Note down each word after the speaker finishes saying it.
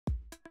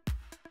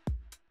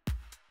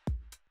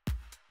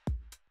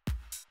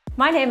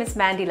My name is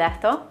Mandy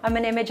Lehto. I'm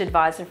an image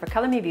advisor for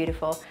Colour Me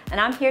Beautiful,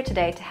 and I'm here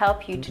today to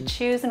help you to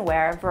choose and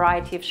wear a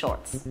variety of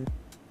shorts.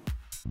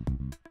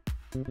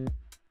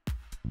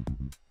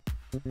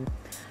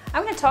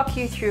 I'm going to talk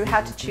you through how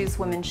to choose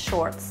women's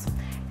shorts.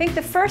 I think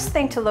the first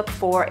thing to look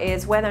for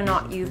is whether or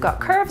not you've got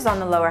curves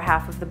on the lower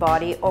half of the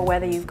body or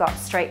whether you've got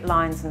straight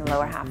lines in the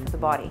lower half of the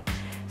body.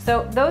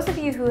 So those of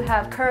you who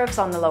have curves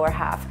on the lower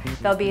half,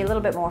 there'll be a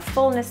little bit more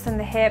fullness in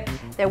the hip,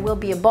 there will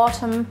be a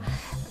bottom.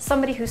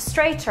 Somebody who's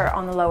straighter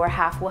on the lower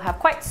half will have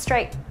quite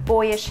straight,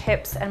 boyish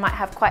hips and might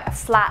have quite a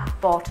flat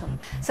bottom.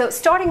 So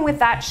starting with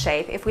that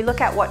shape, if we look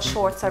at what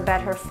shorts are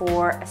better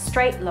for a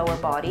straight lower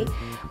body,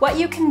 what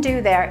you can do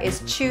there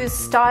is choose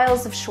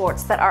styles of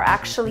shorts that are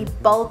actually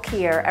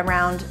bulkier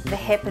around the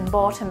hip and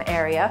bottom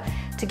area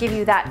to give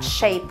you that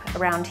shape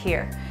around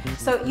here.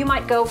 So you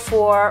might go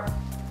for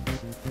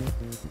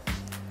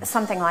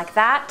something like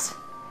that.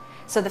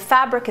 So the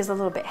fabric is a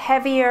little bit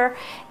heavier.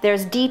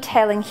 There's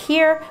detailing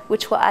here,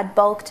 which will add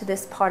bulk to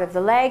this part of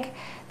the leg.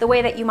 The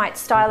way that you might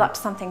style up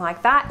something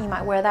like that, you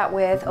might wear that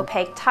with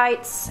opaque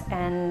tights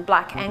and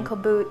black ankle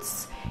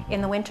boots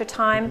in the winter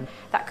time.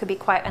 That could be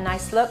quite a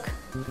nice look.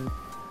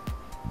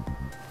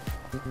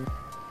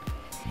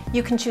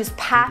 You can choose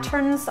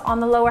patterns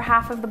on the lower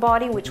half of the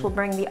body, which will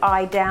bring the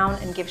eye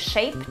down and give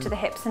shape to the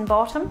hips and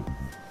bottom.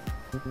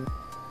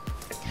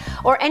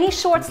 Or any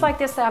shorts like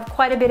this that have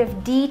quite a bit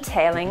of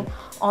detailing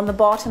on the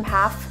bottom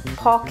half,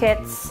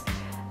 pockets,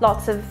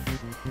 lots of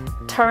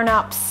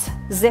turn-ups,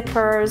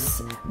 zippers,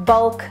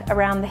 bulk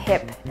around the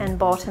hip and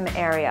bottom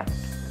area.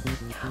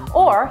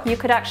 Or you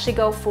could actually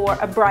go for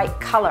a bright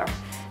color.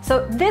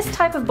 So this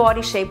type of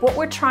body shape, what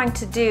we're trying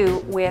to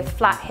do with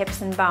flat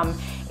hips and bum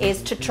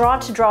is to draw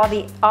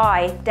the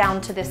eye down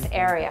to this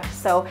area.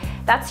 So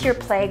that's your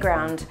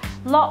playground.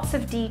 Lots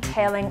of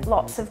detailing,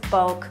 lots of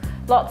bulk,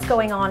 lots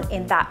going on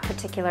in that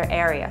particular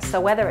area. So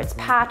whether it's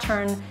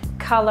pattern,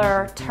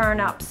 color,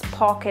 turn-ups,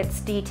 pockets,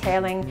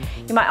 detailing,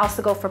 you might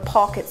also go for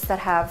pockets that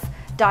have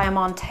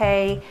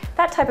diamante,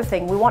 that type of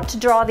thing. We want to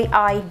draw the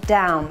eye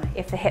down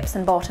if the hips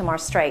and bottom are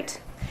straight.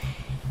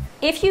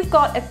 If you've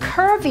got a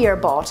curvier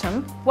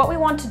bottom, what we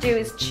want to do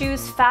is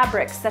choose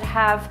fabrics that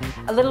have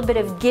a little bit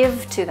of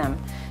give to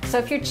them. So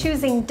if you're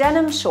choosing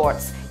denim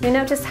shorts, you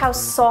notice how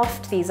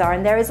soft these are,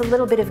 and there is a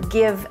little bit of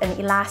give and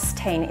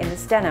elastane in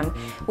this denim,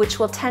 which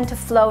will tend to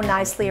flow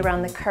nicely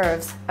around the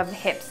curves of the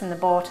hips and the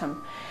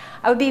bottom.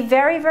 I would be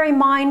very, very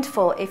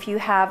mindful if you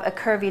have a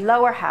curvy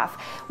lower half,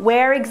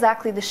 where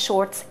exactly the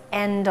shorts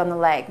end on the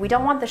leg. We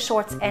don't want the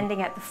shorts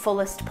ending at the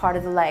fullest part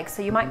of the leg,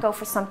 so you might go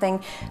for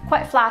something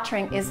quite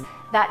flattering is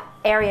that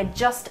area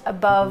just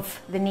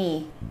above the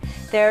knee.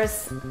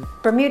 There's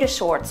Bermuda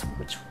shorts,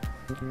 which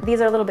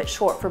these are a little bit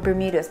short for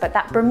Bermudas, but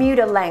that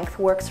Bermuda length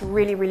works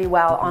really, really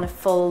well on a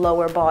full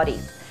lower body.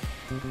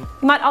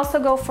 You might also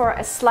go for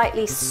a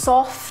slightly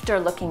softer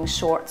looking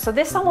short. So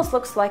this almost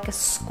looks like a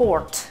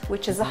skort,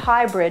 which is a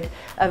hybrid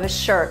of a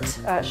shirt,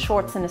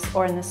 shorts in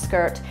a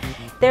skirt.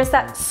 There's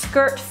that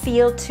skirt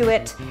feel to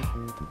it.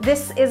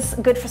 This is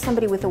good for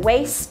somebody with a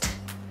waist.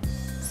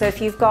 So if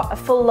you've got a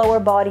full lower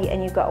body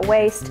and you've got a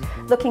waist,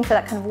 looking for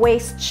that kind of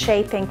waist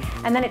shaping,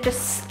 and then it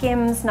just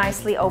skims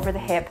nicely over the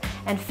hip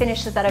and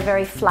finishes at a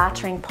very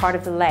flattering part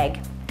of the leg.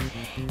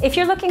 If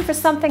you're looking for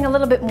something a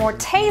little bit more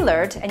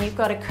tailored and you've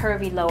got a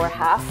curvy lower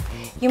half,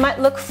 you might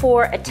look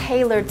for a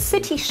tailored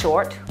city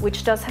short,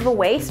 which does have a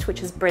waist,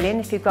 which is brilliant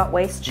if you've got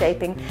waist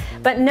shaping.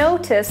 But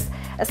notice,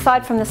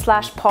 aside from the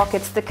slash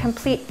pockets, the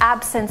complete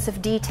absence of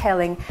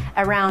detailing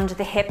around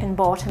the hip and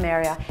bottom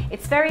area.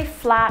 It's very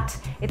flat,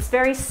 it's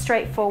very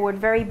straightforward,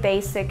 very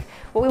basic.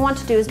 What we want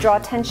to do is draw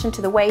attention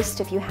to the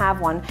waist if you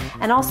have one,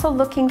 and also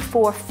looking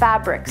for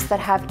fabrics that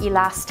have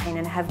elastane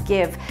and have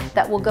give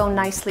that will go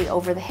nicely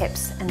over the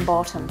hips and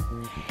bottom.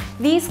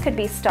 These could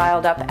be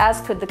styled up,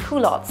 as could the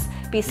culottes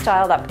be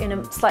styled up in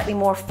a slightly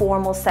more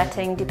formal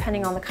setting,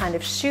 depending on the kind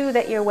of shoe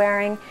that you're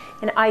wearing.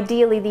 And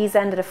ideally, these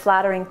end at a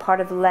flattering part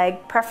of the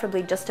leg,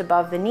 preferably just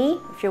above the knee,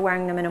 if you're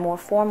wearing them in a more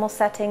formal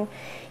setting.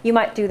 You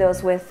might do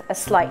those with a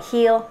slight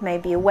heel,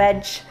 maybe a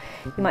wedge.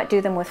 You might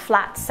do them with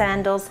flat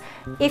sandals.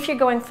 If you're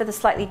going for the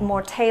slightly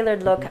more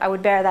tailored look, I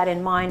would bear that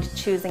in mind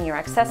choosing your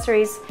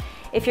accessories.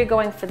 If you're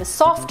going for the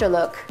softer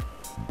look,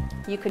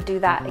 you could do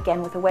that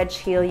again with a wedge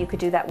heel, you could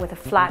do that with a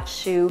flat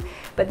shoe,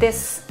 but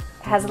this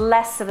has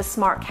less of a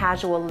smart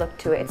casual look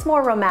to it. It's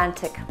more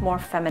romantic, more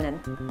feminine.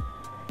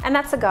 And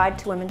that's a guide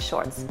to women's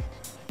shorts.